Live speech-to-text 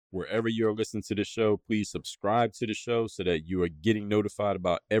Wherever you're listening to the show, please subscribe to the show so that you are getting notified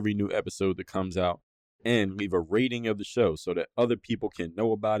about every new episode that comes out. And leave a rating of the show so that other people can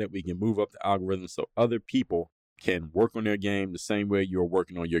know about it. We can move up the algorithm so other people can work on their game the same way you're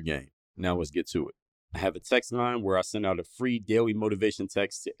working on your game. Now let's get to it. I have a text line where I send out a free daily motivation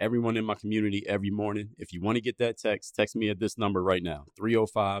text to everyone in my community every morning. If you want to get that text me at this number right now,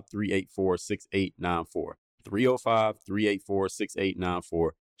 305-384-6894. 305-384-6894.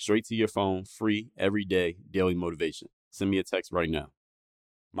 Straight to your phone, free, every day, daily motivation. Send me a text right now.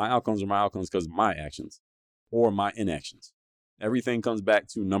 My outcomes are my outcomes because of my actions or my inactions. Everything comes back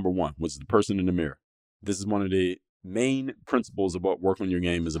to number one, which is the person in the mirror. This is one of the main principles of what work on your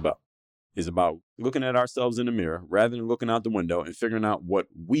game is about. It's about looking at ourselves in the mirror rather than looking out the window and figuring out what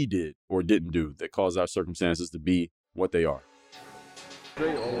we did or didn't do that caused our circumstances to be what they are.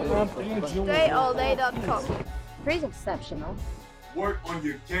 GreatAllDay.com. Pretty exceptional. Work on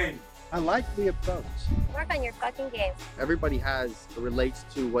your game. I like the approach. Work on your fucking game. Everybody relates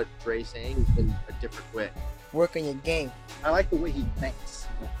to what Dre's saying in a different way. Work on your game. I like the way he thinks.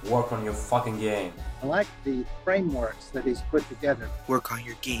 Work on your fucking game. I like the frameworks that he's put together. Work on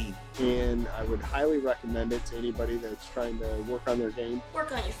your game. And I would highly recommend it to anybody that's trying to work on their game.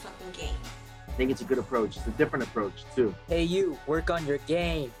 Work on your fucking game. I think it's a good approach. It's a different approach, too. Hey, you, work on your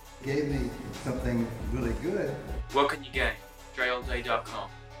game. Gave me something really good. Work on your game. GreatAllDay.com.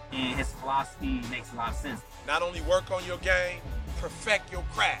 And his philosophy makes a lot of sense. Not only work on your game, perfect your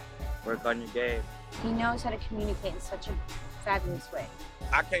craft. Work on your game. He knows how to communicate in such a fabulous way.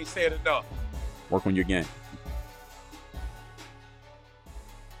 I can't say it enough. Work on your game.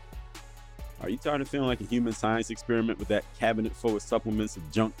 Are you tired of feeling like a human science experiment with that cabinet full of supplements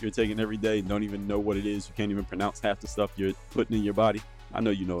of junk you're taking every day and don't even know what it is? You can't even pronounce half the stuff you're putting in your body? I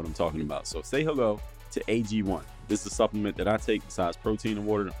know you know what I'm talking about. So say hello to AG1. This is a supplement that I take besides protein and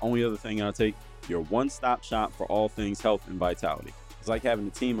water. The only other thing I take, your one-stop shop for all things health and vitality. It's like having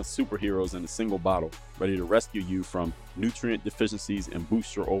a team of superheroes in a single bottle, ready to rescue you from nutrient deficiencies and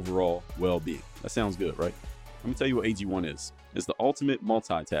boost your overall well-being. That sounds good, right? Let me tell you what AG1 is. It's the ultimate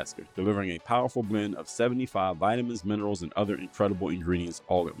multitasker, delivering a powerful blend of 75 vitamins, minerals, and other incredible ingredients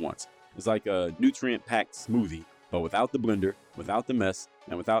all at once. It's like a nutrient-packed smoothie, but without the blender, without the mess,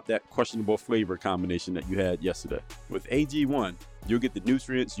 and without that questionable flavor combination that you had yesterday. With AG1, you'll get the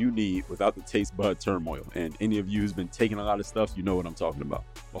nutrients you need without the taste bud turmoil. And any of you who's been taking a lot of stuff, you know what I'm talking about.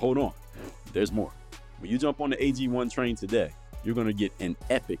 But hold on, there's more. When you jump on the AG1 train today, you're gonna get an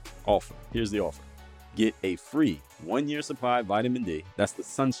epic offer. Here's the offer. Get a free 1-year supply of vitamin D. That's the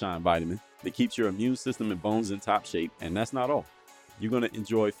sunshine vitamin that keeps your immune system and bones in top shape. And that's not all. You're going to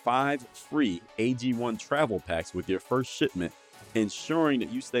enjoy 5 free AG1 travel packs with your first shipment, ensuring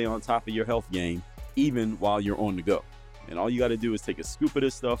that you stay on top of your health game even while you're on the go. And all you got to do is take a scoop of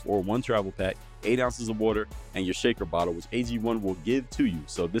this stuff or 1 travel pack, 8 ounces of water, and your shaker bottle, which AG1 will give to you.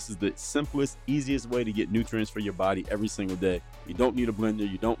 So this is the simplest, easiest way to get nutrients for your body every single day. You don't need a blender.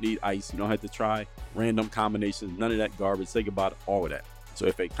 You don't need ice. You don't have to try random combinations. None of that garbage. Say goodbye to all of that. So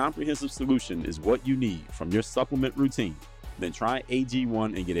if a comprehensive solution is what you need from your supplement routine, then try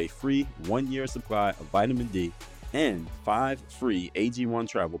AG1 and get a free 1-year supply of vitamin D and 5 free AG1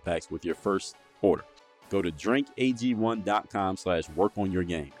 travel packs with your first order. Go to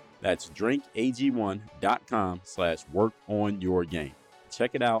drinkag1.com/workonyourgame. That's drinkag1.com/workonyourgame.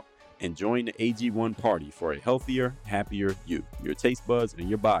 Check it out and join the AG1 party for a healthier, happier you. Your taste buds and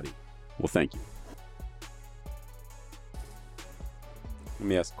your body will thank you. Let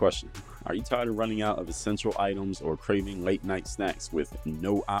me ask a question. Are you tired of running out of essential items or craving late night snacks with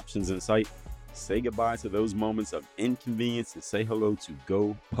no options in sight? Say goodbye to those moments of inconvenience and say hello to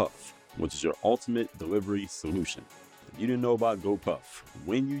GoPuff, which is your ultimate delivery solution. If you didn't know about GoPuff,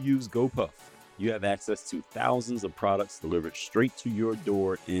 when you use GoPuff, you have access to thousands of products delivered straight to your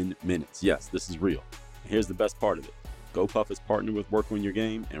door in minutes. Yes, this is real. And here's the best part of it. GoPuff is partnered with Work On Your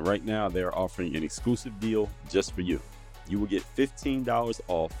Game, and right now they're offering an exclusive deal just for you. You will get $15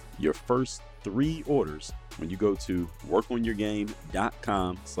 off your first 3 orders when you go to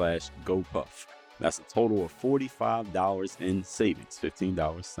workonyourgame.com/GoPuff. That's a total of $45 in savings,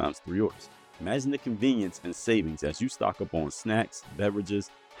 $15 times 3 orders. Imagine the convenience and savings as you stock up on snacks, beverages,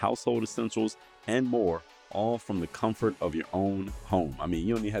 household essentials, and more, all from the comfort of your own home. I mean,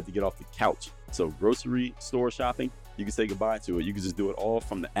 you don't even have to get off the couch. So grocery store shopping, you can say goodbye to it. You can just do it all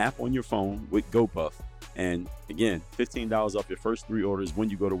from the app on your phone with GoPuff. And again, $15 off your first 3 orders when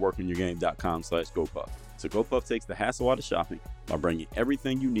you go to workonyourgame.com/GoPuff. So GoPuff takes the hassle out of shopping by bringing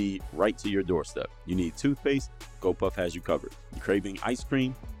everything you need right to your doorstep. You need toothpaste? GoPuff has you covered. You craving ice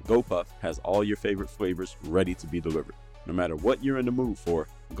cream? GoPuff has all your favorite flavors ready to be delivered. No matter what you're in the mood for,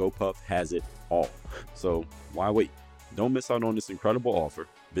 GoPuff has it all. So why wait? Don't miss out on this incredible offer.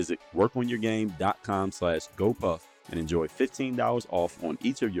 Visit workonyourgame.com/GoPuff and enjoy $15 off on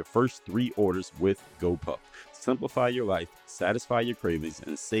each of your first 3 orders with GoPuff. Simplify your life, satisfy your cravings,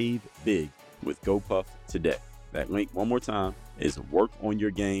 and save big with GoPuff today. That link one more time is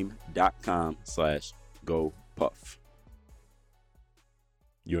workonyourgame.com/GoPuff.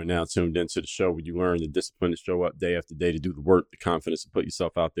 You are now tuned into the show where you learn the discipline to show up day after day to do the work, the confidence to put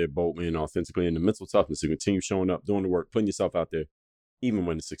yourself out there boldly and authentically, and the mental toughness to continue showing up, doing the work, putting yourself out there, even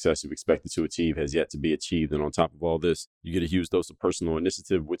when the success you've expected to achieve has yet to be achieved. And on top of all this, you get a huge dose of personal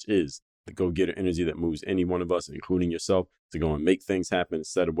initiative, which is the go-getter energy that moves any one of us, including yourself, to go and make things happen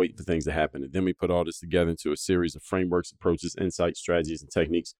instead of waiting for things to happen. And then we put all this together into a series of frameworks, approaches, insights, strategies, and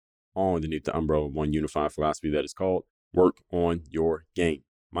techniques all underneath the umbrella of one unified philosophy that is called Work on Your Game.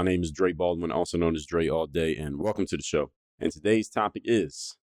 My name is Dre Baldwin, also known as Dre All Day, and welcome to the show. And today's topic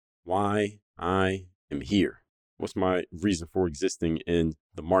is why I am here. What's my reason for existing in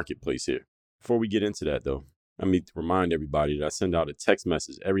the marketplace here? Before we get into that, though, let me remind everybody that I send out a text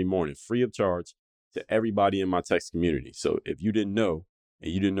message every morning, free of charge, to everybody in my text community. So if you didn't know,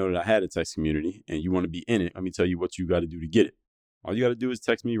 and you didn't know that I had a text community, and you want to be in it, let me tell you what you got to do to get it. All you got to do is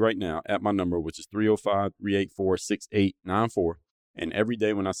text me right now at my number, which is 305-384-6894. And every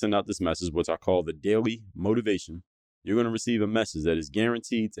day when I send out this message, which I call the daily motivation, you're going to receive a message that is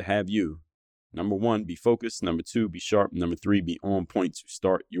guaranteed to have you, number 1, be focused, number 2, be sharp, number 3, be on point to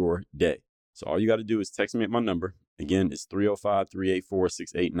start your day. So all you got to do is text me at my number. Again, it's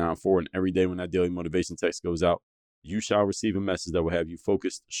 305-384-6894. And every day when that daily motivation text goes out, you shall receive a message that will have you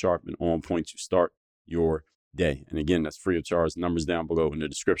focused, sharp, and on point to start your day. And again, that's free of charge. Numbers down below in the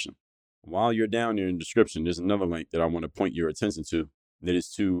description. While you're down there in the description, there's another link that I want to point your attention to. That is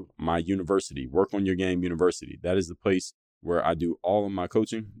to my university, Work on Your Game University. That is the place where I do all of my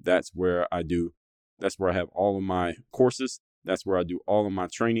coaching. That's where I have all of my courses. That's where I do all of my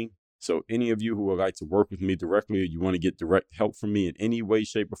training. So any of you who would like to work with me directly, or you want to get direct help from me in any way,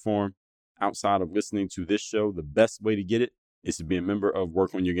 shape, or form outside of listening to this show, the best way to get it is to be a member of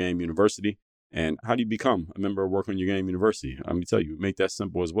Work on Your Game University. And how do you become a member of Work on Your Game University? Let me tell you, make that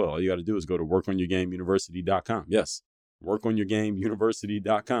simple as well. All you got to do is go to workonyourgameuniversity.com. Yes,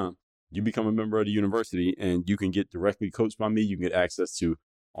 workonyourgameuniversity.com. You become a member of the university and you can get directly coached by me. You can get access to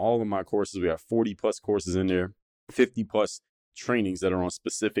all of my courses. We have 40 plus courses in there, 50 plus trainings that are on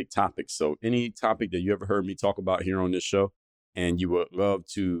specific topics. So any topic that you ever heard me talk about here on this show, and you would love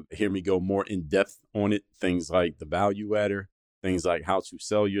to hear me go more in depth on it, things like the value ladder, things like how to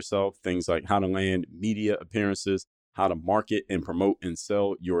sell yourself, things like how to land media appearances, how to market and promote and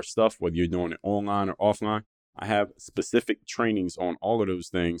sell your stuff, whether you're doing it online or offline. I have specific trainings on all of those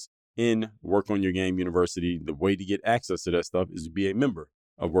things in Work on Your Game University. The way to get access to that stuff is to be a member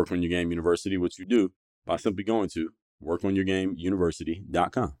of Work on Your Game University, which you do by simply going to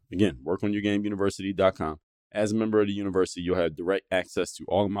workonyourgameuniversity.com. Again, workonyourgameuniversity.com. As a member of the university, you'll have direct access to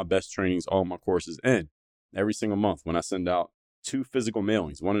all of my best trainings, all of my courses, and every single month when I send out 2 physical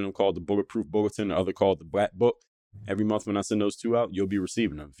mailings, one of them called the Bulletproof Bulletin, the other called the Black Book. Every month when I send those 2 out, you'll be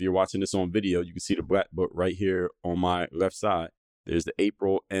receiving them. If you're watching this on video, you can see the Black Book right here on my left side. There's the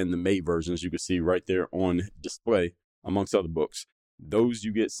April and the May versions you can see right there on display, amongst other books. Those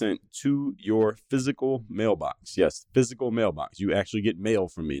you get sent to your physical mailbox. Yes, physical mailbox. You actually get mail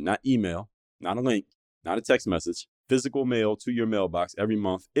from me, not email, not a link, not a text message. Physical mail to your mailbox every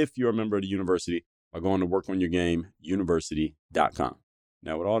month if you're a member of the university by going to workonyourgameuniversity.com.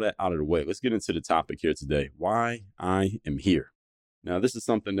 Now, with all that out of the way, let's get into the topic here today, why I am here. Now, this is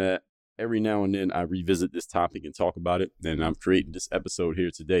something that every now and then I revisit this topic and talk about it, and I'm creating this episode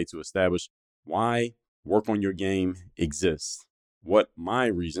here today to establish why Work on Your Game exists, what my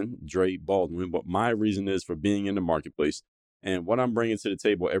reason, Dre Baldwin, what my reason is for being in the marketplace, and what I'm bringing to the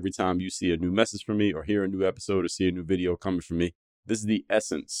table every time you see a new message from me or hear a new episode or see a new video coming from me. This is the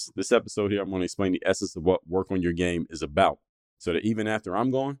essence. This episode here, I'm going to explain the essence of what Work on Your Game is about. So that even after I'm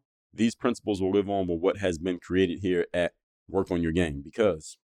gone, these principles will live on with what has been created here at Work on Your Game.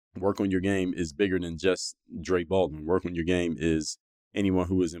 Because Work on Your Game is bigger than just Dre Baldwin. Work on Your Game is anyone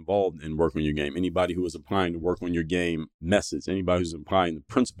who is involved in Work on Your Game. Anybody who is applying the Work on Your Game message. Anybody who's applying the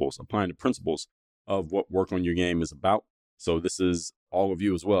principles of what Work on Your Game is about. So this is all of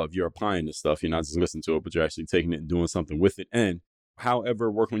you as well. If you're applying this stuff, you're not just listening to it, but you're actually taking it and doing something with it. And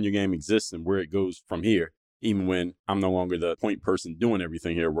however Work on Your Game exists and where it goes from here, even when I'm no longer the point person doing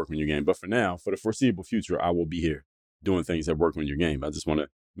everything here at Work on Your Game. But for now, for the foreseeable future, I will be here doing things that Work on Your Game. I just want to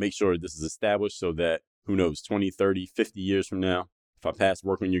make sure this is established so that, who knows, 20, 30, 50 years from now, if I pass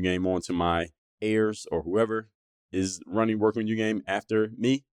Work on Your Game on to my heirs or whoever, is running Work on Your Game after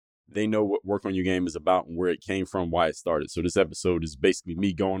me, they know what Work on Your Game is about and where it came from, why it started. So this episode is basically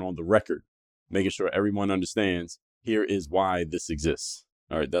me going on the record, making sure everyone understands here is why this exists.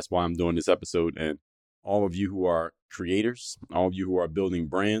 All right, that's why I'm doing this episode. And all of you who are creators, all of you who are building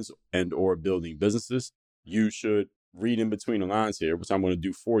brands and or building businesses, you should read in between the lines here, which I'm going to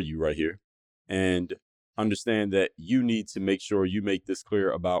do for you right here, and understand that you need to make sure you make this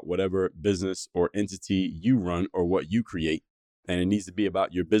clear about whatever business or entity you run or what you create. And it needs to be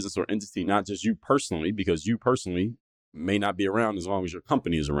about your business or entity, not just you personally, because you personally may not be around as long as your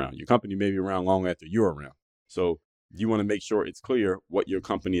company is around. Your company may be around long after you're around. So you want to make sure it's clear what your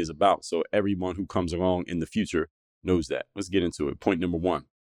company is about, so everyone who comes along in the future knows that. Let's get into it. Point number one.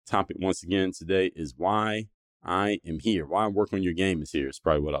 Topic once again today is why I am here. Why Work on Your Game is here. It's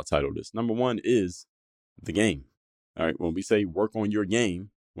probably what I'll title this. Number one is the game. All right. When we say work on your game,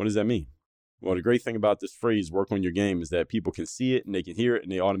 what does that mean? Well, the great thing about this phrase, work on your game, is that people can see it and they can hear it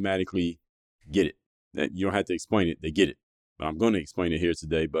and they automatically get it. That you don't have to explain it. They get it. But I'm going to explain it here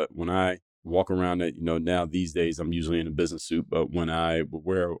today. But when I walk around it, now these days I'm usually in a business suit, but when I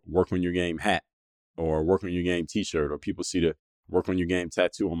wear Work on Your Game hat or Work on Your Game t-shirt, or people see the Work on Your Game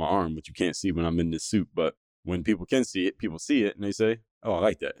tattoo on my arm, which you can't see when I'm in this suit. But when people can see it, people see it and they say, oh, I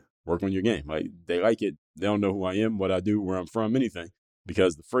like that. Work on your game. Like, they like it. They don't know who I am, what I do, where I'm from, anything,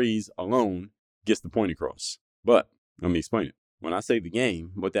 because the phrase alone gets the point across. But let me explain it. When I say the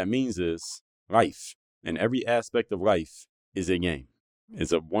game, what that means is life, and every aspect of life is a game.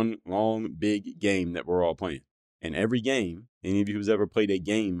 It's a one long, big game that we're all playing. And every game, any of you who's ever played a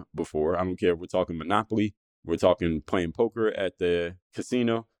game before, I don't care if we're talking Monopoly, we're talking playing poker at the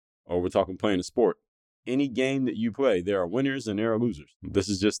casino, or we're talking playing a sport. Any game that you play, there are winners and there are losers. This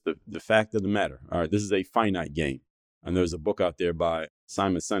is just the fact of the matter. All right, this is a finite game. And there's a book out there by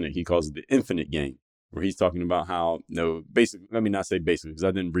Simon Sinek. He calls it The Infinite Game, where he's talking about how, basically, let me not say basically, because I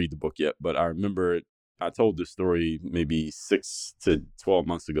didn't read the book yet, but I remember I told this story maybe 6 to 12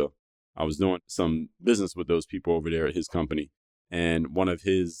 months ago. I was doing some business with those people over there at his company, and one of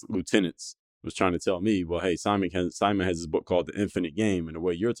his lieutenants was trying to tell me, well, hey, Simon has this book called The Infinite Game. And the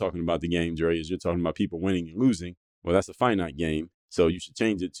way you're talking about the game, Dre, is you're talking about people winning and losing. Well, that's a finite game. So you should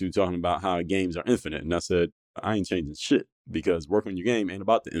change it to talking about how games are infinite. And I said, I ain't changing shit, because Work on Your Game ain't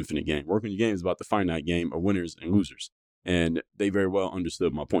about the infinite game. Work on Your Game is about the finite game of winners and losers. And they very well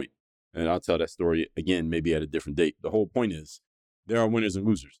understood my point. And I'll tell that story again, maybe at a different date. The whole point is there are winners and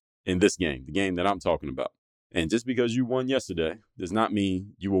losers in this game, the game that I'm talking about. And just because you won yesterday does not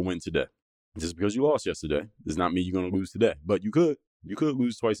mean you will win today. Just because you lost yesterday does not mean you're going to lose today. But you could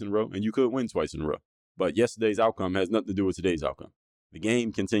lose twice in a row, and you could win twice in a row. But yesterday's outcome has nothing to do with today's outcome. The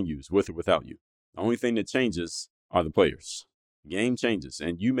game continues with or without you. The only thing that changes are the players. The game changes,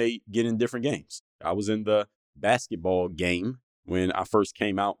 and you may get in different games. I was in the basketball game when I first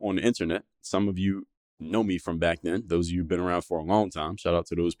came out on the internet. Some of you know me from back then. Those of you who've been around for a long time, shout out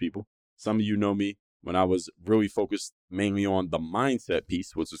to those people. Some of you know me when I was really focused mainly on the mindset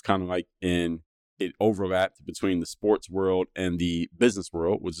piece, which was kind of like it overlapped between the sports world and the business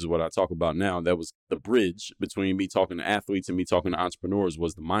world, which is what I talk about now. That was the bridge between me talking to athletes and me talking to entrepreneurs,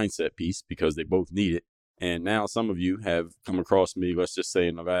 was the mindset piece, because they both need it. And now some of you have come across me, let's just say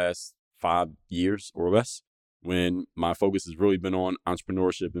in the last 5 years or less, when my focus has really been on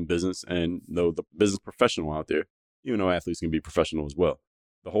entrepreneurship and business, and the business professional out there, even though athletes can be professional as well.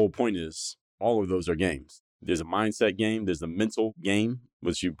 The whole point is, all of those are games. There's a mindset game. There's a mental game,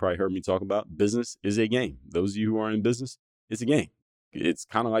 which you've probably heard me talk about. Business is a game. Those of you who are in business, it's a game. It's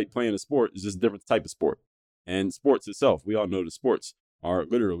kind of like playing a sport. It's just a different type of sport. And sports itself, we all know the sports are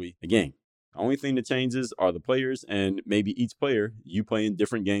literally a game. The only thing that changes are the players, and maybe each player, you play in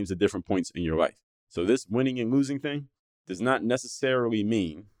different games at different points in your life. So this winning and losing thing does not necessarily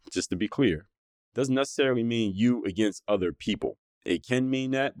mean, just to be clear, doesn't necessarily mean you against other people. It can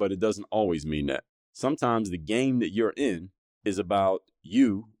mean that, but it doesn't always mean that. Sometimes the game that you're in is about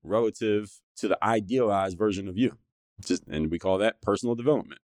you relative to the idealized version of you. And we call that personal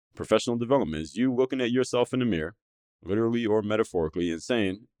development. Professional development is you looking at yourself in the mirror, literally or metaphorically, and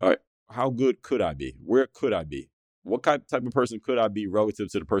saying, all right, how good could I be? Where could I be? What type of person could I be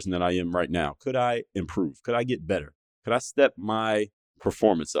relative to the person that I am right now? Could I improve? Could I get better? Could I step my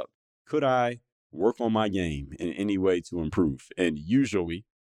performance up? Could I work on my game in any way to improve? And usually,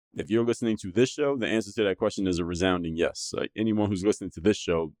 if you're listening to this show, the answer to that question is a resounding yes. Like anyone who's listening to this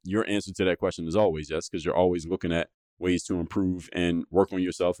show, your answer to that question is always yes, because you're always looking at ways to improve and work on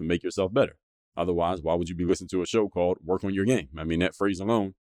yourself and make yourself better. Otherwise, why would you be listening to a show called Work on Your Game? I mean, that phrase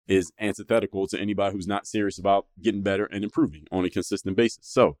alone is antithetical to anybody who's not serious about getting better and improving on a consistent basis.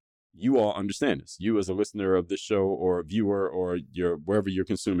 So You all understand this. You as a listener of this show or viewer or wherever you're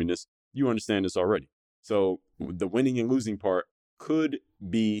consuming this, you understand this already. So the winning and losing part could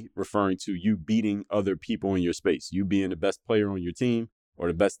be referring to you beating other people in your space, you being the best player on your team or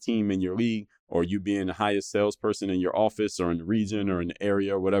the best team in your league, or you being the highest salesperson in your office or in the region or in the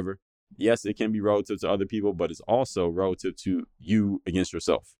area or whatever. Yes, it can be relative to other people, but it's also relative to you against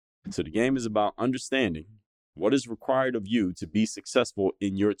yourself. So the game is about understanding what is required of you to be successful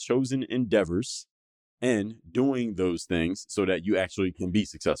in your chosen endeavors and doing those things so that you actually can be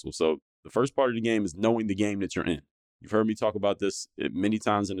successful. So the first part of the game is knowing the game that you're in. You've heard me talk about this many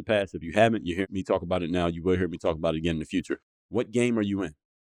times in the past. If you haven't, you hear me talk about it now. You will hear me talk about it again in the future. What game are you in?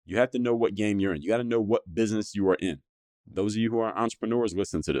 You have to know what game you're in. You got to know what business you are in. Those of you who are entrepreneurs,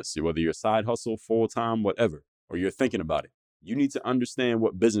 listen to this. Whether you're side hustle, full-time, whatever, or you're thinking about it, you need to understand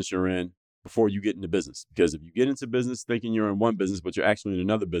what business you're in before you get into business. Because if you get into business thinking you're in one business, but you're actually in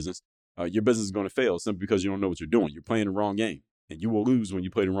another business, your business is going to fail simply because you don't know what you're doing. You're playing the wrong game, and you will lose when you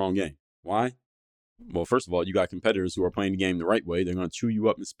play the wrong game. Why? Well, first of all, you got competitors who are playing the game the right way. They're going to chew you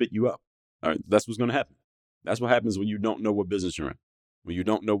up and spit you up. All right, that's what's going to happen. That's what happens when you don't know what business you're in, when you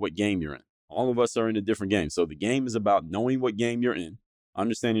don't know what game you're in. All of us are in a different game. So the game is about knowing what game you're in,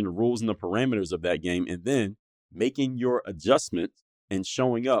 understanding the rules and the parameters of that game, and then making your adjustments and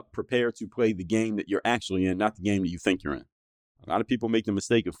showing up prepared to play the game that you're actually in, not the game that you think you're in. A lot of people make the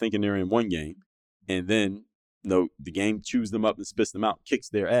mistake of thinking they're in one game, and then the game chews them up and spits them out, kicks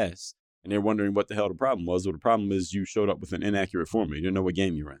their ass, and they're wondering what the hell the problem was. Well, the problem is you showed up with an inaccurate formula. You didn't know what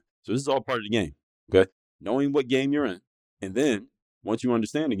game you're in. So this is all part of the game, okay? Knowing what game you're in, and then once you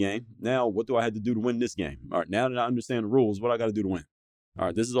understand the game, now what do I have to do to win this game? All right, now that I understand the rules, what I got to do to win? All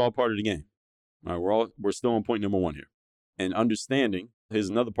right, this is all part of the game. All right, we're still on point number 1 here. And understanding, here's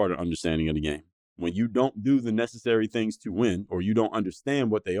another part of understanding of the game. When you don't do the necessary things to win, or you don't understand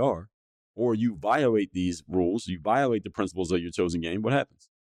what they are, or you violate these rules, you violate the principles of your chosen game, what happens?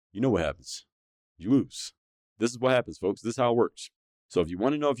 You know what happens. You lose. This is what happens, folks. This is how it works. So if you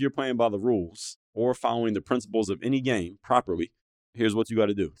want to know if you're playing by the rules or following the principles of any game properly, here's what you got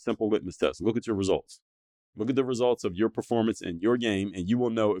to do. Simple litmus test. Look at your results. Look at the results of your performance in your game, and you will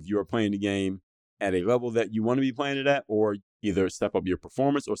know if you are playing the game at a level that you want to be playing it at, or either step up your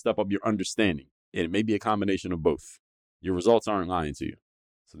performance or step up your understanding. And it may be a combination of both. Your results aren't lying to you.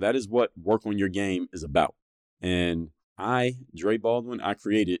 So that is what Work on Your Game is about. And I, Dre Baldwin, I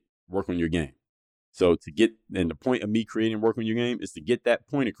created Work on Your Game. So and the point of me creating Work on Your Game is to get that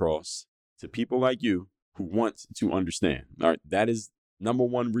point across to people like you who want to understand. All right, that is number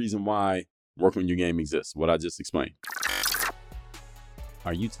 1 reason why Work on Your Game exists, what I just explained.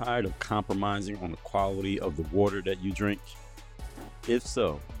 Are you tired of compromising on the quality of the water that you drink? If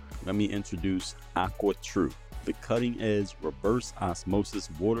so, let me introduce AquaTrue, the cutting-edge reverse osmosis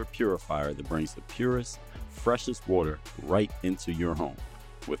water purifier that brings the purest, freshest water right into your home.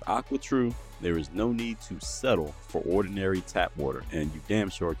 With AquaTrue, there is no need to settle for ordinary tap water, and you damn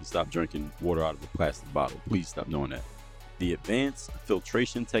sure can stop drinking water out of a plastic bottle. Please stop doing that. The advanced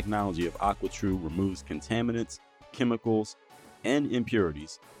filtration technology of AquaTrue removes contaminants, chemicals, and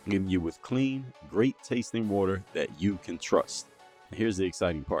impurities, leaving you with clean, great-tasting water that you can trust. And here's the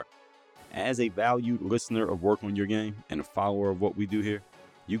exciting part. As a valued listener of Work on Your Game and a follower of what we do here,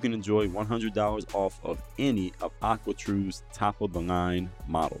 you can enjoy $100 off of any of AquaTrue's top-of-the-line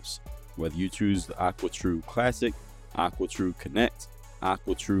models. Whether you choose the AquaTrue Classic, AquaTrue Connect,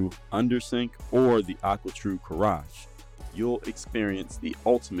 AquaTrue Undersink, or the AquaTrue Garage, you'll experience the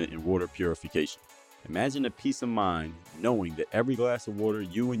ultimate in water purification. Imagine the peace of mind knowing that every glass of water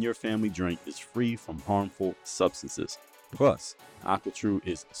you and your family drink is free from harmful substances. Plus, AquaTrue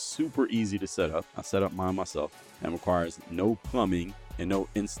is super easy to set up. I set up mine myself and requires no plumbing and no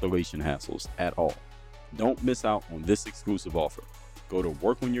installation hassles at all. Don't miss out on this exclusive offer. Go to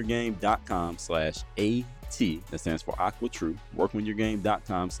workonyourgame.com/AT, that stands for AquaTrue,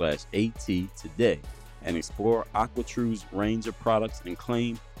 workonyourgame.com/AT today and explore AquaTrue's range of products and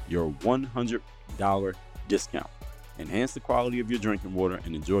claim your $100 discount. Enhance the quality of your drinking water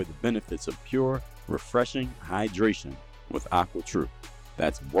and enjoy the benefits of pure, refreshing hydration with AquaTrue.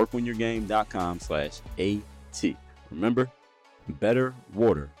 That's workonyourgame.com/AT. Remember, better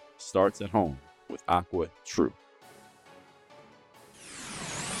water starts at home with AquaTrue.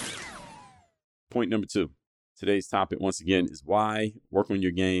 Point number 2. Today's topic, once again, is why Work on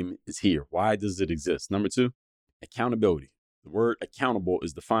Your Game is here. Why does it exist? Number 2, accountability. The word accountable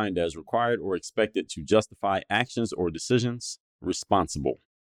is defined as required or expected to justify actions or decisions. Responsible.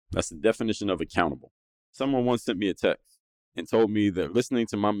 That's the definition of accountable. Someone once sent me a text and told me that listening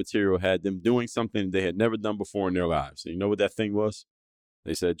to my material had them doing something they had never done before in their lives. And you know what that thing was?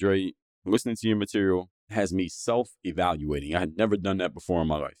 They said, Dre, listening to your material has me self-evaluating. I had never done that before in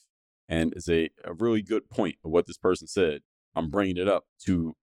my life. And it's a really good point of what this person said. I'm bringing it up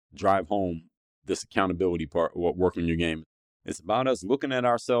to drive home this accountability part of what working your game. It's about us looking at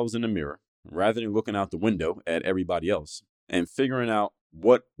ourselves in the mirror rather than looking out the window at everybody else and figuring out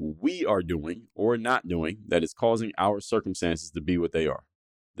what we are doing or not doing that is causing our circumstances to be what they are.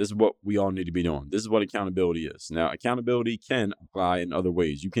 This is what we all need to be doing. This is what accountability is. Now, accountability can apply in other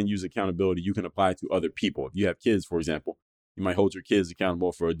ways. You can use accountability. You can apply it to other people. If you have kids, for example, you might hold your kids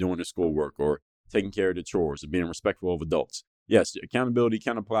accountable for doing their schoolwork or taking care of the chores or being respectful of adults. Yes, accountability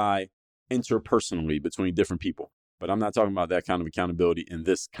can apply interpersonally between different people, but I'm not talking about that kind of accountability in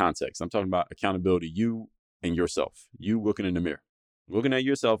this context. I'm talking about accountability, you and yourself, you looking in the mirror, looking at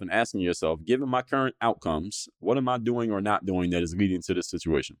yourself and asking yourself, given my current outcomes, what am I doing or not doing that is leading to this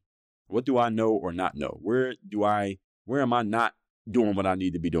situation? What do I know or not know? Where am I not doing what I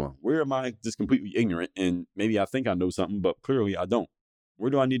need to be doing? Where am I just completely ignorant and maybe I think I know something, but clearly I don't? Where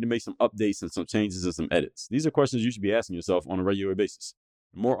do I need to make some updates and some changes and some edits? These are questions you should be asking yourself on a regular basis.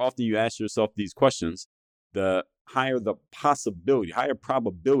 The more often you ask yourself these questions, the higher the possibility, higher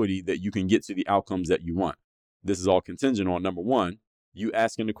probability that you can get to the outcomes that you want. This is all contingent on, number one, you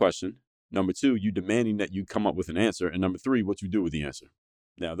asking the question. Number two, you demanding that you come up with an answer. And number three, what you do with the answer.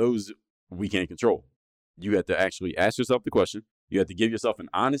 Now, those we can't control. You have to actually ask yourself the question. You have to give yourself an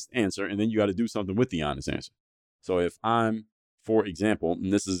honest answer, and then you got to do something with the honest answer. So if I'm, for example,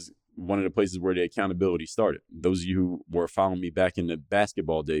 and this is one of the places where the accountability started. Those of you who were following me back in the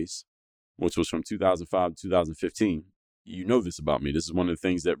basketball days, which was from 2005 to 2015, you know this about me. This is one of the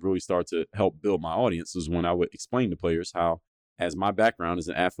things that really started to help build my audience is when I would explain to players how, as my background as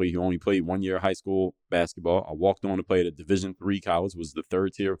an athlete who only played 1 year of high school basketball, I walked on to play at a Division III college, was the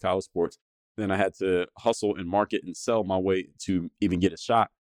third tier of college sports. Then I had to hustle and market and sell my way to even get a shot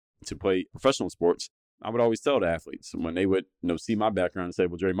to play professional sports. I would always tell the athletes when they would see my background and say,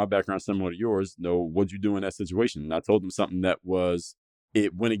 well, Dre, my background's similar to yours. What'd you do in that situation? And I told them something that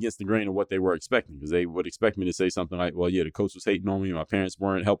it went against the grain of what they were expecting, because they would expect me to say something like, well, yeah, the coach was hating on me. My parents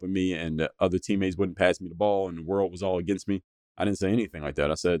weren't helping me and the other teammates wouldn't pass me the ball and the world was all against me. I didn't say anything like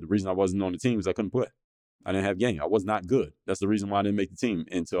that. I said the reason I wasn't on the team was I couldn't play. I didn't have game. I was not good. That's the reason why I didn't make the team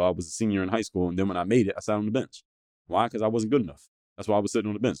until I was a senior in high school. And then when I made it, I sat on the bench. Why? Because I wasn't good enough. That's why I was sitting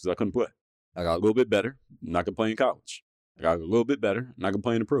on the bench, because I couldn't play. I got a little bit better, and I could play in college. I got a little bit better, and I could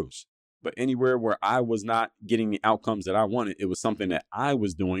play in the pros. But anywhere where I was not getting the outcomes that I wanted, it was something that I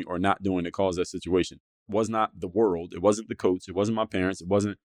was doing or not doing that caused that situation. It was not the world. It wasn't the coach. It wasn't my parents. It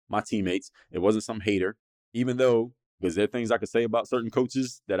wasn't my teammates. It wasn't some hater. Even though, was there things I could say about certain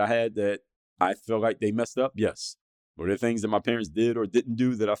coaches that I had that I felt like they messed up? Yes. Were there things that my parents did or didn't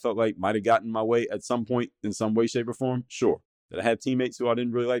do that I felt like might have gotten my way at some point in some way, shape, or form? Sure. Did I have teammates who I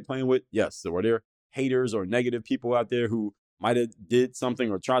didn't really like playing with? Yes. So were there haters or negative people out there who might have did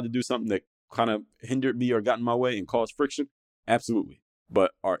something or tried to do something that kind of hindered me or got in my way and caused friction? Absolutely.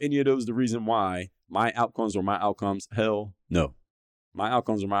 But are any of those the reason why my outcomes were my outcomes? Hell no. My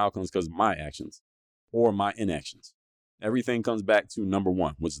outcomes are my outcomes because of my actions or my inactions. Everything comes back to number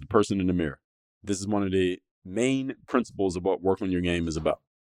one, which is the person in the mirror. This is one of the main principles of what work on your game is about.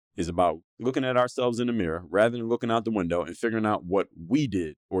 Is about looking at ourselves in the mirror rather than looking out the window and figuring out what we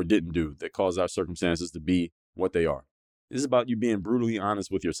did or didn't do that caused our circumstances to be what they are. This is about you being brutally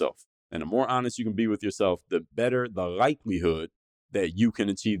honest with yourself. And the more honest you can be with yourself, the better the likelihood that you can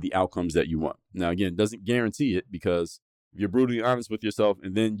achieve the outcomes that you want. Now, again, it doesn't guarantee it, because if you're brutally honest with yourself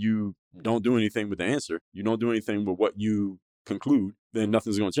and then you don't do anything with the answer, you don't do anything with what you conclude, then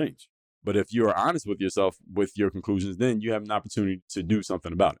nothing's going to change. But if you're honest with yourself, with your conclusions, then you have an opportunity to do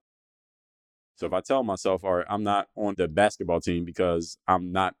something about it. So if I tell myself, all right, I'm not on the basketball team because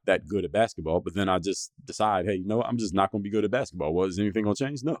I'm not that good at basketball, but then I just decide, hey, I'm just not going to be good at basketball. Well, is anything going to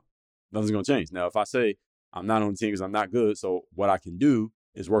change? No, nothing's going to change. Now, if I say I'm not on the team because I'm not good, so what I can do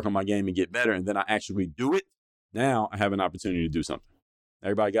is work on my game and get better, and then I actually do it, now I have an opportunity to do something.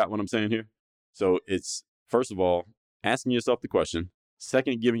 Everybody got what I'm saying here? So it's, first of all, asking yourself the question.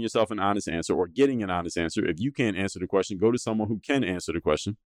 Second, giving yourself an honest answer or getting an honest answer. If you can't answer the question, go to someone who can answer the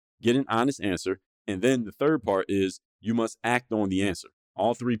question. Get an honest answer. And then the third part is you must act on the answer.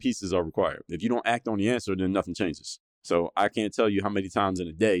 All three pieces are required. If you don't act on the answer, then nothing changes. So I can't tell you how many times in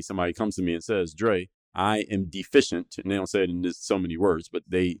a day somebody comes to me and says, Dre, I am deficient. And they don't say it in so many words, but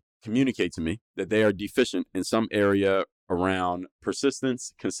they communicate to me that they are deficient in some area around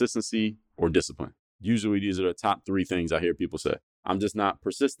persistence, consistency, or discipline. Usually these are the top three things I hear people say. I'm just not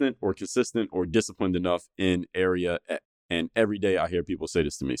persistent or consistent or disciplined enough in area X. And every day I hear people say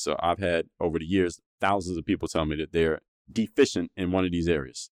this to me. So I've had over the years, thousands of people tell me that they're deficient in one of these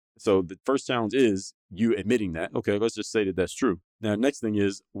areas. So the first challenge is you admitting that. Okay, let's just say that that's true. Now, next thing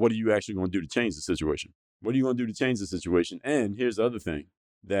is, what are you actually going to do to change the situation? What are you going to do to change the situation? And here's the other thing,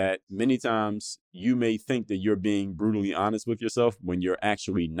 that many times you may think that you're being brutally honest with yourself when you're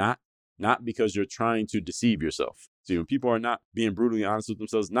actually not because you're trying to deceive yourself. See, when people are not being brutally honest with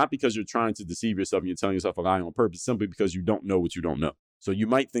themselves, not because you're trying to deceive yourself and you're telling yourself a lie on purpose, simply because you don't know what you don't know. So you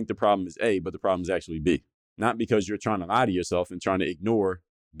might think the problem is A, but the problem is actually B. Not because you're trying to lie to yourself and trying to ignore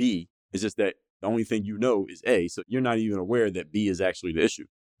B. It's just that the only thing you know is A. So you're not even aware that B is actually the issue.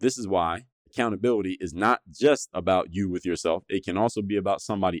 This is why accountability is not just about you with yourself. It can also be about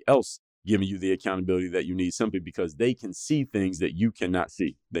somebody else giving you the accountability that you need, simply because they can see things that you cannot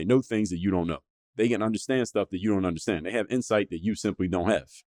see. They know things that you don't know. They can understand stuff that you don't understand. They have insight that you simply don't have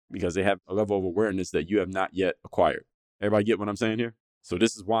because they have a level of awareness that you have not yet acquired. Everybody get what I'm saying here? So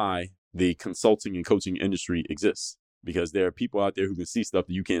this is why the consulting and coaching industry exists, because there are people out there who can see stuff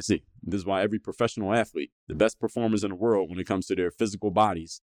that you can't see. This is why every professional athlete, the best performers in the world when it comes to their physical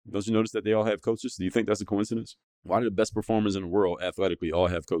bodies, don't you notice that they all have coaches? Do you think that's a coincidence? Why do the best performers in the world athletically all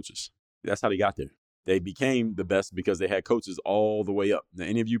have coaches? That's how they got there. They became the best because they had coaches all the way up. Now,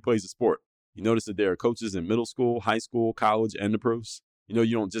 any of you plays a sport, you notice that there are coaches in middle school, high school, college, and the pros. You know,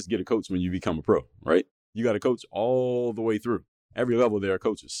 you don't just get a coach when you become a pro, right? You got a coach all the way through. Every level there are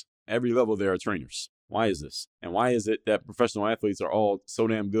coaches. Every level there are trainers. Why is this? And why is it that professional athletes are all so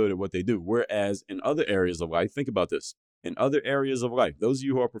damn good at what they do? Whereas in other areas of life, think about this. In other areas of life, those of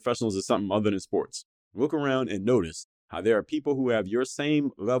you who are professionals at something other than sports, look around and notice how there are people who have your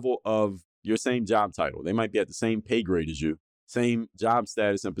same level of your same job title. They might be at the same pay grade as you, same job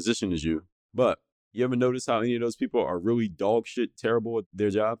status and position as you. But you ever notice how any of those people are really dog shit terrible at their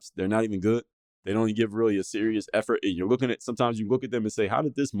jobs? They're not even good. They don't even give really a serious effort. And you're looking at, sometimes you look at them and say, how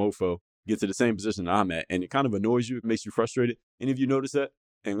did this mofo get to the same position that I'm at? And it kind of annoys you. It makes you frustrated. Any of you notice that?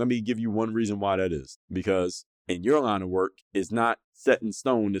 And let me give you one reason why that is. Because in your line of work, it's not set in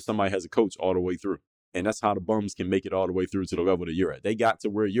stone that somebody has a coach all the way through. And that's how the bums can make it all the way through to the level that you're at. They got to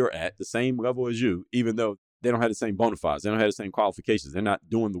where you're at, the same level as you, even though they don't have the same bona fides. They don't have the same qualifications. They're not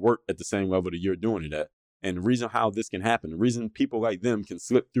doing the work at the same level that you're doing it at. And the reason how this can happen, the reason people like them can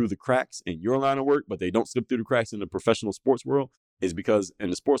slip through the cracks in your line of work, but they don't slip through the cracks in the professional sports world, is because in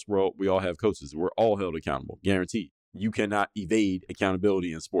the sports world, we all have coaches. We're all held accountable, guaranteed. You cannot evade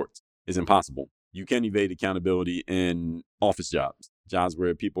accountability in sports. It's impossible. You can evade accountability in office jobs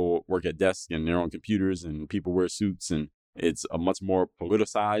where people work at desks and they're on computers and people wear suits, and it's a much more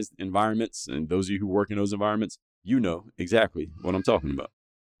politicized environments. And those of you who work in those environments, you know exactly what I'm talking about.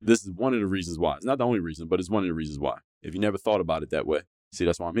 This is one of the reasons why. It's not the only reason, but it's one of the reasons why. If you never thought about it that way, see,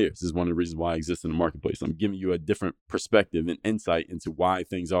 that's why I'm here. This is one of the reasons why I exist in the marketplace. I'm giving you a different perspective and insight into why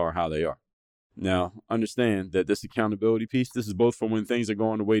things are how they are. Now, understand that this accountability piece, this is both for when things are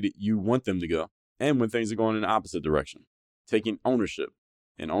going the way that you want them to go and when things are going in the opposite direction. Taking ownership.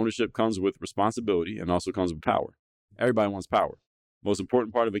 And ownership comes with responsibility and also comes with power. Everybody wants power. Most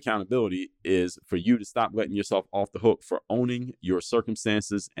important part of accountability is for you to stop letting yourself off the hook for owning your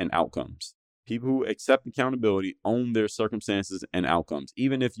circumstances and outcomes. People who accept accountability own their circumstances and outcomes.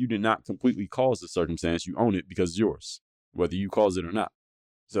 Even if you did not completely cause the circumstance, you own it because it's yours, whether you caused it or not.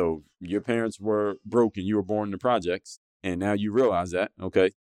 So your parents were broke and you were born in the projects, and now you realize that,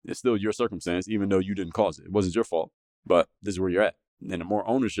 okay, it's still your circumstance, even though you didn't cause it. It wasn't your fault, but this is where you're at. And the more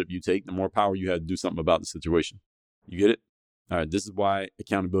ownership you take, the more power you have to do something about the situation. You get it? All right, this is why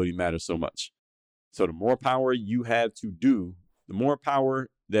accountability matters so much. So the more power you have to do, the more power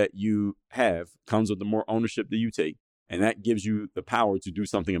that you have comes with the more ownership that you take. And that gives you the power to do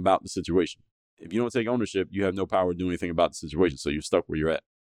something about the situation. If you don't take ownership, you have no power to do anything about the situation. So you're stuck where you're at,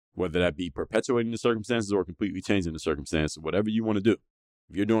 whether that be perpetuating the circumstances or completely changing the circumstances, whatever you want to do.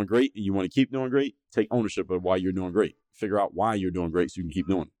 If you're doing great and you want to keep doing great, take ownership of why you're doing great. Figure out why you're doing great so you can keep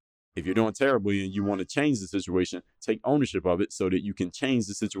doing it. If you're doing terribly and you want to change the situation, take ownership of it so that you can change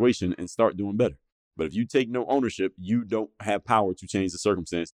the situation and start doing better. But if you take no ownership, you don't have power to change the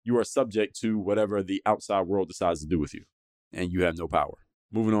circumstance. You are subject to whatever the outside world decides to do with you, and you have no power.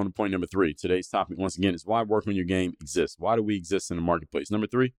 Moving on to point number 3. Today's topic, once again, is why work on your game exists. Why do we exist in the marketplace? Number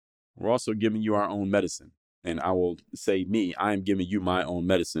 3, we're also giving you our own medicine. And I will say I am giving you my own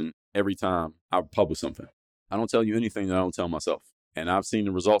medicine every time I publish something. I don't tell you anything that I don't tell myself. And I've seen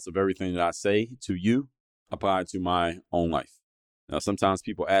the results of everything that I say to you applied to my own life. Now, sometimes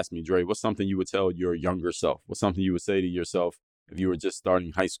people ask me, Dre, what's something you would tell your younger self? What's something you would say to yourself if you were just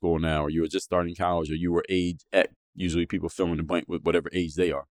starting high school now, or you were just starting college, or you were age X? Usually people fill in the blank with whatever age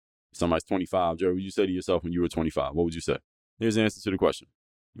they are. If somebody's 25, Dre, what would you say to yourself when you were 25? What would you say? Here's the answer to the question.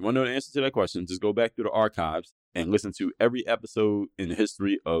 You want to know the answer to that question? Just go back through the archives and listen to every episode in the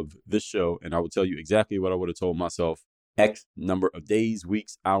history of this show, and I will tell you exactly what I would have told myself X number of days,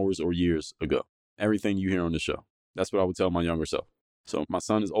 weeks, hours, or years ago. Everything you hear on the show. That's what I would tell my younger self. So my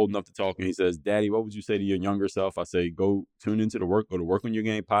son is old enough to talk, and he says, Daddy, what would you say to your younger self? I say, go tune into go to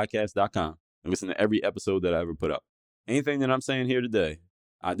workonyourgamepodcast.com and listen to every episode that I ever put up. Anything that I'm saying here today,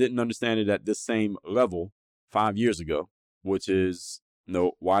 I didn't understand it at this same level 5 years ago, which is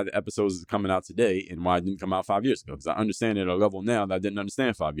why the episodes is coming out today and why it didn't come out 5 years ago. Because I understand it at a level now that I didn't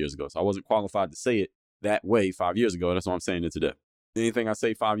understand 5 years ago. So I wasn't qualified to say it that way 5 years ago. That's why I'm saying it today. Anything I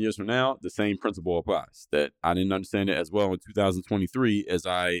say 5 years from now, the same principle applies. That I didn't understand it as well in 2023 as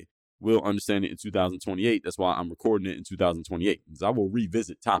I will understand it in 2028. That's why I'm recording it in 2028. Because I will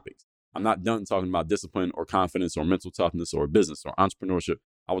revisit topics. I'm not done talking about discipline or confidence or mental toughness or business or entrepreneurship.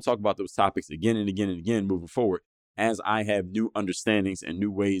 I will talk about those topics again and again and again moving forward as I have new understandings and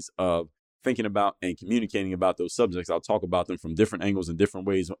new ways of thinking about and communicating about those subjects. I'll talk about them from different angles and different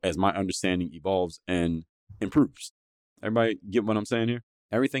ways as my understanding evolves and improves. Everybody get what I'm saying here?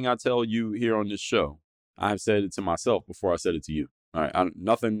 Everything I tell you here on this show, I've said it to myself before I said it to you. All right.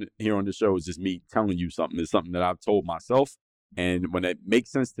 Nothing here on this show is just me telling you something. It's something that I've told myself. And when it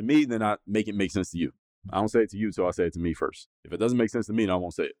makes sense to me, then I make it make sense to you. I don't say it to you till I say it to me first. If it doesn't make sense to me, then I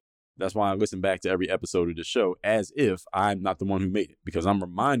won't say it. That's why I listen back to every episode of the show as if I'm not the one who made it, because I'm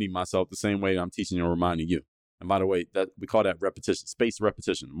reminding myself the same way I'm teaching and reminding you. And by the way, that we call that repetition, spaced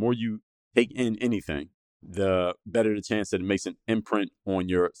repetition. The more you take in anything, the better the chance that it makes an imprint on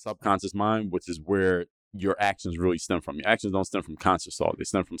your subconscious mind, which is where your actions really stem from. Your actions don't stem from conscious thought. They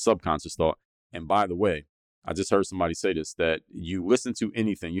stem from subconscious thought. And by the way, I just heard somebody say this, that you listen to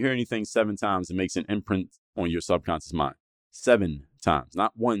anything, you hear anything 7 times, it makes an imprint on your subconscious mind. 7 times,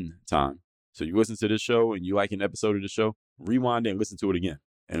 not 1 time. So you listen to this show and you like an episode of the show, rewind it and listen to it again.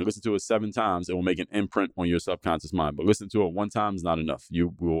 And listen to it 7 times, it will make an imprint on your subconscious mind. But listen to it 1 time is not enough.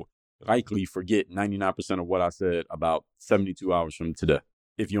 You will likely forget 99% of what I said about 72 hours from today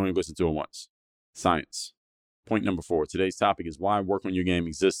if you only listen to it once. Science. Point number 4. Today's topic is why work on your game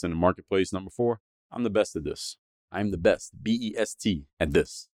exists in the marketplace. Number 4. I'm the best at this. I'm the best, B-E-S-T, at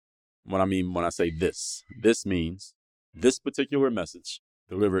this. What I mean when I say this means this particular message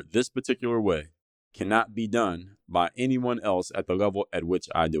delivered this particular way cannot be done by anyone else at the level at which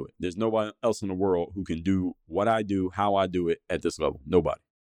I do it. There's nobody else in the world who can do what I do, how I do it at this level. Nobody.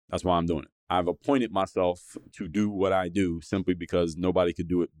 That's why I'm doing it. I've appointed myself to do what I do simply because nobody could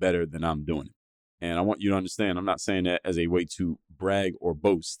do it better than I'm doing it. And I want you to understand, I'm not saying that as a way to brag or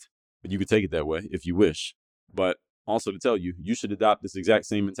boast, but you could take it that way if you wish. But also to tell you, you should adopt this exact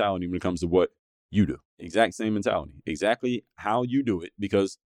same mentality when it comes to what you do. Exact same mentality. Exactly how you do it.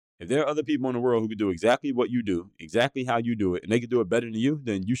 Because if there are other people in the world who could do exactly what you do, exactly how you do it, and they could do it better than you,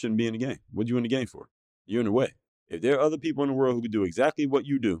 then you shouldn't be in the game. What are you in the game for? You're in the way. If there are other people in the world who could do exactly what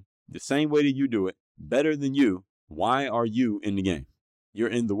you do, the same way that you do it, better than you, why are you in the game? You're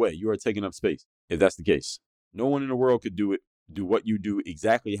in the way. You are taking up space, if that's the case. No one in the world could do what you do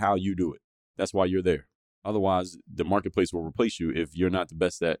exactly how you do it. That's why you're there. Otherwise, the marketplace will replace you if you're not the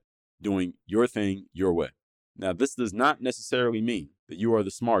best at doing your thing your way. Now, this does not necessarily mean that you are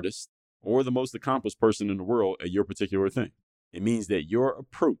the smartest or the most accomplished person in the world at your particular thing. It means that your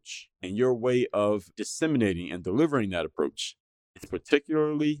approach and your way of disseminating and delivering that approach is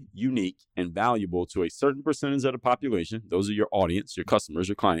particularly unique and valuable to a certain percentage of the population. Those are your audience, your customers,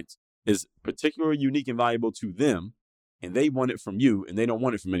 your clients, is particularly unique and valuable to them. And they want it from you and they don't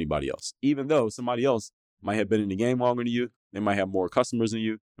want it from anybody else. Even though somebody else might have been in the game longer than you, they might have more customers than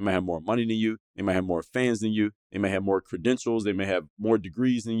you, they might have more money than you, they might have more fans than you, they may have more credentials, they may have more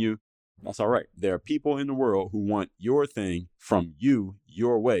degrees than you. That's all right. There are people in the world who want your thing from you,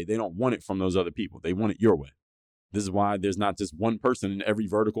 your way. They don't want it from those other people. They want it your way. This is why there's not just one person in every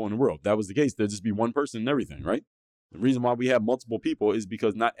vertical in the world. If that was the case, there'd just be one person in everything, right? The reason why we have multiple people is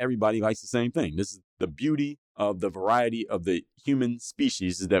because not everybody likes the same thing. This is the beauty of the variety of the human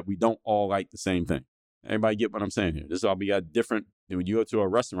species, is that we don't all like the same thing. Everybody get what I'm saying here? This is why we got different. When you go to a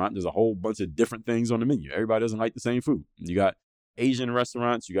restaurant, there's a whole bunch of different things on the menu. Everybody doesn't like the same food. You got Asian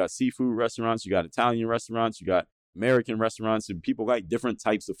restaurants, you got seafood restaurants, you got Italian restaurants, you got American restaurants, and people like different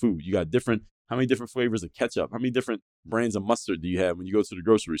types of food. You got how many different flavors of ketchup? How many different brands of mustard do you have when you go to the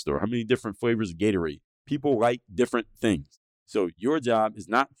grocery store? How many different flavors of Gatorade? People like different things. So your job is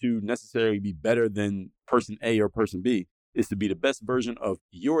not to necessarily be better than person A or person B. It's to be the best version of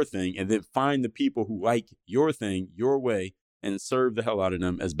your thing and then find the people who like your thing, your way, and serve the hell out of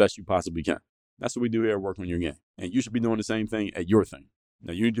them as best you possibly can. That's what we do here at Work on Your Game. And you should be doing the same thing at your thing.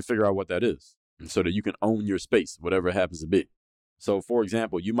 Now, you need to figure out what that is so that you can own your space, whatever it happens to be. So, for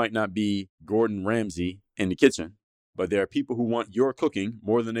example, you might not be Gordon Ramsay in the kitchen, but there are people who want your cooking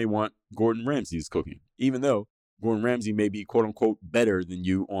more than they want Gordon Ramsay's cooking, even though Gordon Ramsay may be quote unquote better than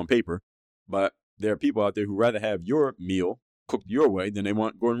you on paper. But there are people out there who rather have your meal cooked your way than they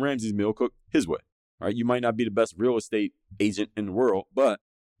want Gordon Ramsay's meal cooked his way. Right? You might not be the best real estate agent in the world, but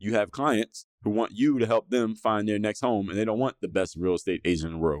you have clients who want you to help them find their next home, and they don't want the best real estate agent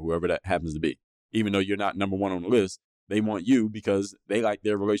in the world, whoever that happens to be. Even though you're not number one on the list, they want you because they like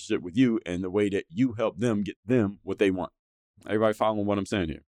their relationship with you and the way that you help them get them what they want. Everybody following what I'm saying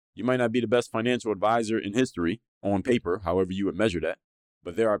here? You might not be the best financial advisor in history on paper, however you would measure that,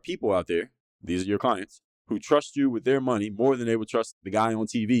 but there are people out there, these are your clients, who trust you with their money more than they would trust the guy on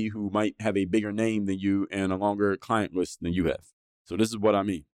TV who might have a bigger name than you and a longer client list than you have. So this is what I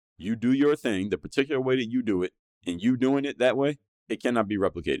mean. You do your thing the particular way that you do it, and you doing it that way, it cannot be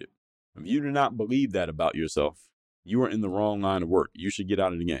replicated. If you do not believe that about yourself, you are in the wrong line of work. You should get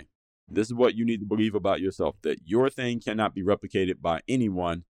out of the game. This is what you need to believe about yourself, that your thing cannot be replicated by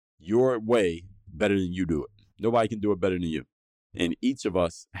anyone your way better than you do it. Nobody can do it better than you. And each of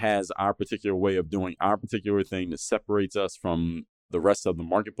us has our particular way of doing our particular thing that separates us from the rest of the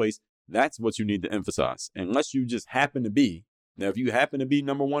marketplace. That's what you need to emphasize. Unless you just happen to be. Now, if you happen to be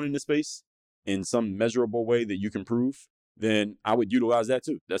number one in the space in some measurable way that you can prove, then I would utilize that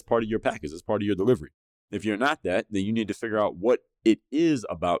too. That's part of your package. That's part of your delivery. If you're not that, then you need to figure out what it is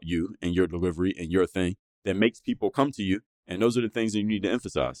about you and your delivery and your thing that makes people come to you. And those are the things that you need to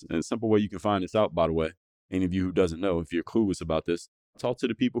emphasize. And a simple way you can find this out, by the way, any of you who doesn't know, if you're clueless about this, talk to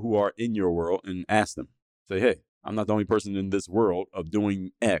the people who are in your world and ask them. Say, hey, I'm not the only person in this world of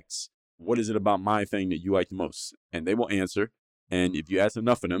doing X. What is it about my thing that you like the most? And they will answer. And if you ask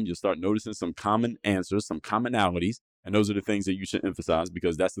enough of them, you'll start noticing some common answers, some commonalities. And those are the things that you should emphasize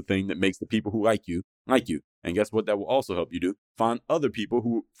because that's the thing that makes the people who like you. And guess what? That will also help you do. Find other people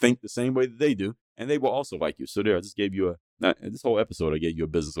who think the same way that they do, and they will also like you. So there, I just gave you this whole episode, I gave you a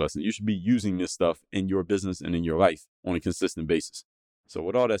business lesson. You should be using this stuff in your business and in your life on a consistent basis. So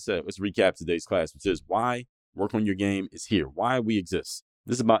with all that said, let's recap today's class, which is why Work on Your Game is here, why we exist.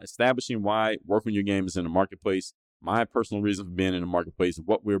 This is about establishing why Work on Your Game is in the marketplace, my personal reason for being in the marketplace,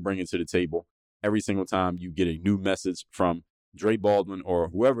 what we're bringing to the table every single time you get a new message from Dre Baldwin or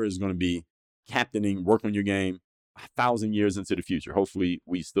whoever is going to be captaining Work on Your Game 1,000 years into the future. Hopefully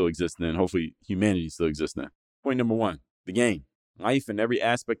we still exist then. Hopefully humanity still exists then. Point number one, the game. Life and every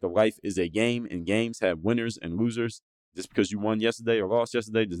aspect of life is a game, and games have winners and losers. Just because you won yesterday or lost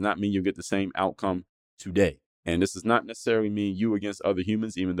yesterday does not mean you'll get the same outcome today. And this does not necessarily mean you against other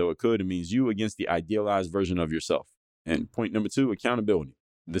humans, even though it could. It means you against the idealized version of yourself. And point number two, accountability.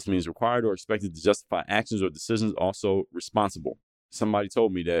 This means required or expected to justify actions or decisions, also responsible. Somebody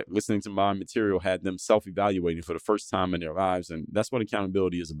told me that listening to my material had them self-evaluating for the first time in their lives. And that's what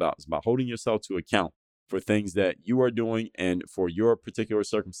accountability is about. It's about holding yourself to account for things that you are doing and for your particular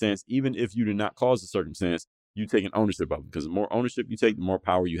circumstance. Even if you did not cause the circumstance, you take an ownership of it, because the more ownership you take, the more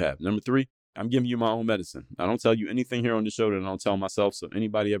power you have. Number three, I'm giving you my own medicine. I don't tell you anything here on the show that I don't tell myself. So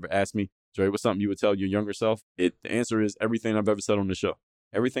anybody ever ask me, Dre, what's something you would tell your younger self? The answer is everything I've ever said on the show.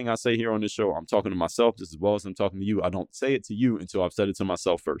 Everything I say here on this show, I'm talking to myself just as well as I'm talking to you. I don't say it to you until I've said it to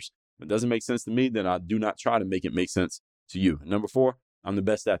myself first. If it doesn't make sense to me, then I do not try to make it make sense to you. And number four, I'm the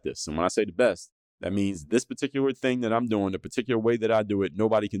best at this. And when I say the best, that means this particular thing that I'm doing, the particular way that I do it,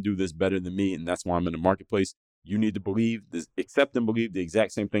 nobody can do this better than me. And that's why I'm in the marketplace. You need to believe this, accept and believe the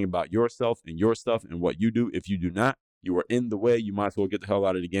exact same thing about yourself and your stuff and what you do. If you do not, you are in the way. You might as well get the hell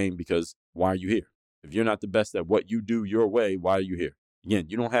out of the game, because why are you here? If you're not the best at what you do your way, why are you here? Again,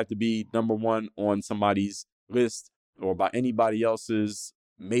 you don't have to be number one on somebody's list or by anybody else's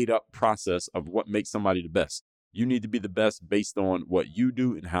made up process of what makes somebody the best. You need to be the best based on what you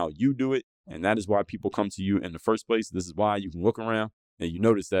do and how you do it. And that is why people come to you in the first place. This is why you can look around and you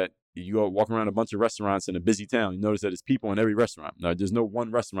notice that you go walk around a bunch of restaurants in a busy town. You notice that there's people in every restaurant. Now, there's no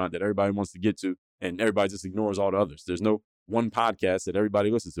one restaurant that everybody wants to get to and everybody just ignores all the others. There's no one podcast that everybody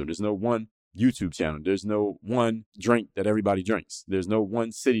listens to. There's no one YouTube channel. There's no one drink that everybody drinks. There's no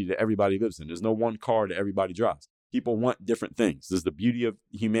one city that everybody lives in. There's no one car that everybody drives. People want different things. This is the beauty of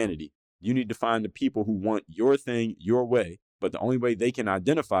humanity. You need to find the people who want your thing your way, but the only way they can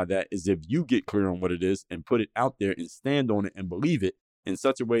identify that is if you get clear on what it is and put it out there and stand on it and believe it in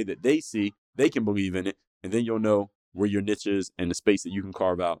such a way that they see they can believe in it, and then you'll know where your niche is and the space that you can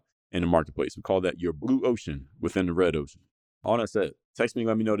carve out in the marketplace. We call that your blue ocean within the red ocean. All that said, text me and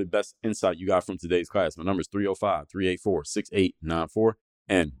let me know the best insight you got from today's class. My number is 305-384-6894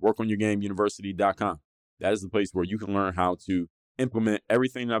 and workonyourgameuniversity.com. That is the place where you can learn how to implement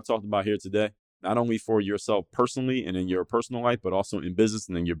everything that I've talked about here today not only for yourself personally and in your personal life, but also in business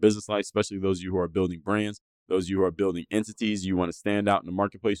and in your business life, especially those of you who are building brands, those of you who are building entities. You want to stand out in the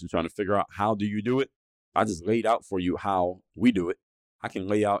marketplace and trying to figure out how do you do it. I just laid out for you how we do it. I can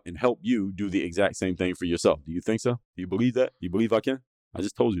lay out and help you do the exact same thing for yourself. Do you think so? Do you believe that? Do you believe I can? I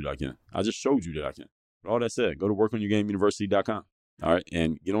just told you that I can. I just showed you that I can. With all that said, go to workonyourgameuniversity.com. All right.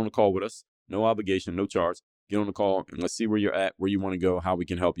 And get on the call with us. No obligation, no charge. Get on the call and let's see where you're at, where you want to go, how we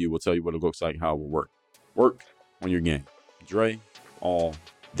can help you. We'll tell you what it looks like, how it will work. Work on your game. Dre all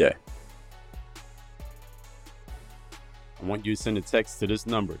day. I want you to send a text to this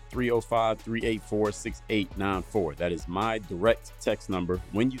number, 305-384-6894. That is my direct text number.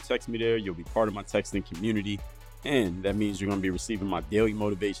 When you text me there, you'll be part of my texting community. And that means you're going to be receiving my daily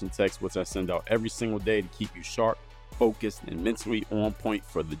motivation text, which I send out every single day to keep you sharp, focused, and mentally on point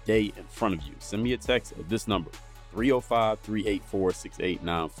for the day in front of you. Send me a text at this number,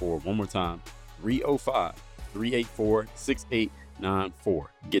 305-384-6894. One more time, 305-384-6894.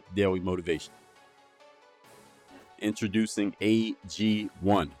 Get the daily motivation. Introducing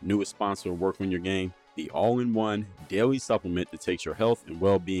AG1, newest sponsor of Work on Your Game, the all-in-one daily supplement that takes your health and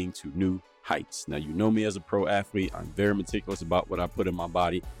well-being to new heights. Now, you know me as a pro athlete. I'm very meticulous about what I put in my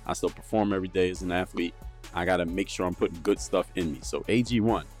body. I still perform every day as an athlete. I got to make sure I'm putting good stuff in me. So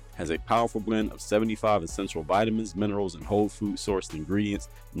AG1 has a powerful blend of 75 essential vitamins, minerals, and whole food sourced ingredients,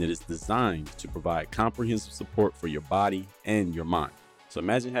 and it is designed to provide comprehensive support for your body and your mind. So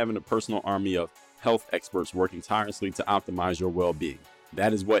imagine having a personal army of health experts working tirelessly to optimize your well-being.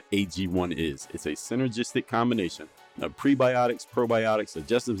 That is what AG1 is. It's a synergistic combination of prebiotics, probiotics,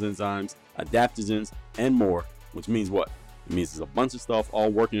 digestive enzymes, adaptogens, and more, which means what? It means there's a bunch of stuff all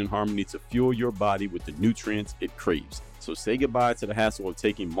working in harmony to fuel your body with the nutrients it craves. So say goodbye to the hassle of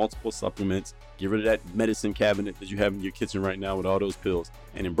taking multiple supplements, get rid of that medicine cabinet that you have in your kitchen right now with all those pills,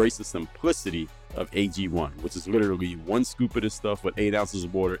 and embrace the simplicity of AG1, which is literally one scoop of this stuff with 8 ounces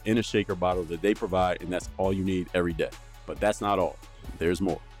of water in a shaker bottle that they provide, and that's all you need every day. But that's not all. There's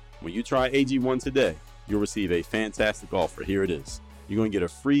more. When you try AG1 today, you'll receive a fantastic offer. Here it is. You're going to get a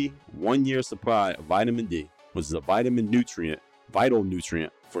free 1-year supply of vitamin D, which is a vital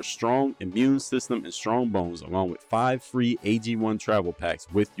nutrient for strong immune system and strong bones, along with 5 free AG1 travel packs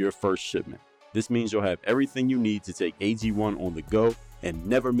with your first shipment. This means you'll have everything you need to take AG1 on the go and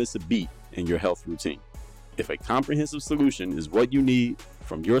never miss a beat in your health routine. If a comprehensive solution is what you need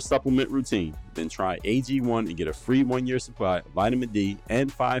from your supplement routine, then try AG1 and get a free 1-year supply of vitamin D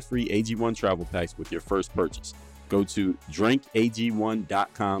and 5 free AG1 travel packs with your first purchase. Go to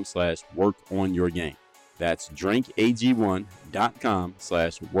drinkag1.com/workonyourgame. That's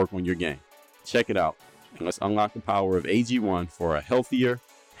drinkag1.com/workonyourgame. Check it out and let's unlock the power of AG1 for a healthier,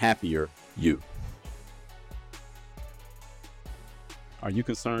 happier you. Are you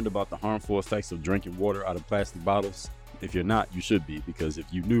concerned about the harmful effects of drinking water out of plastic bottles? If you're not, you should be, because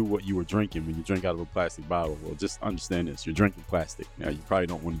if you knew what you were drinking when you drink out of a plastic bottle, well, just understand this, you're drinking plastic. Now, you probably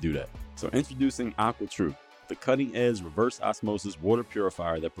don't want to do that. So introducing AquaTrue, the cutting-edge reverse osmosis water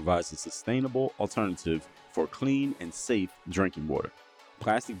purifier that provides a sustainable alternative for clean and safe drinking water.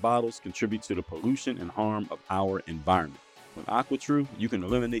 Plastic bottles contribute to the pollution and harm of our environment. With AquaTrue, you can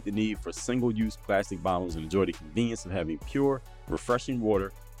eliminate the need for single-use plastic bottles and enjoy the convenience of having pure, refreshing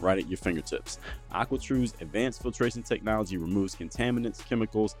water right at your fingertips. AquaTrue's advanced filtration technology removes contaminants,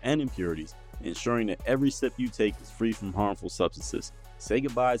 chemicals, and impurities, ensuring that every sip you take is free from harmful substances. Say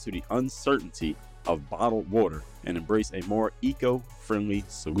goodbye to the uncertainty of bottled water and embrace a more eco-friendly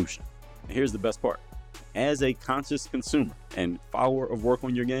solution. And here's the best part. As a conscious consumer and follower of Work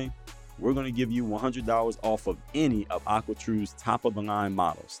on Your Game, we're going to give you $100 off of any of AquaTrue's top-of-the-line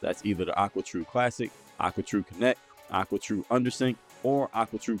models. That's either the AquaTrue Classic, AquaTrue Connect, AquaTrue Undersink, or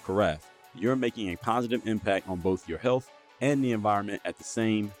AquaTrue Carafe. You're making a positive impact on both your health and the environment at the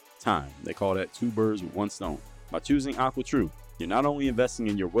same time. They call that 2 birds with 1 stone. By choosing AquaTrue, you're not only investing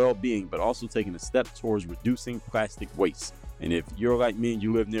in your well-being, but also taking a step towards reducing plastic waste. And if you're like me and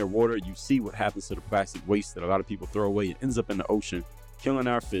you live near water, you see what happens to the plastic waste that a lot of people throw away. It ends up in the ocean, killing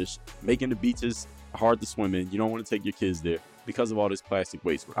our fish, making the beaches hard to swim in. You don't want to take your kids there because of all this plastic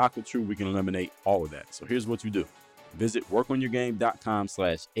waste. With AquaTrue, we can eliminate all of that. So here's what you do. Visit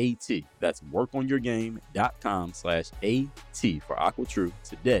workonyourgame.com/AT. That's workonyourgame.com/AT for AquaTrue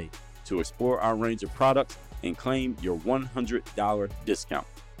today to explore our range of products and claim your $100 discount.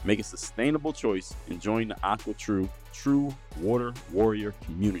 Make a sustainable choice and join the AquaTrue True Water Warrior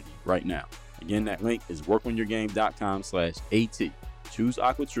community right now. Again, that link is workonyourgame.com/AT. Choose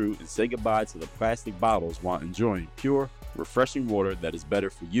AquaTrue and say goodbye to the plastic bottles while enjoying pure, refreshing water that is better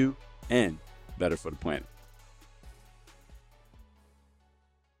for you and better for the planet.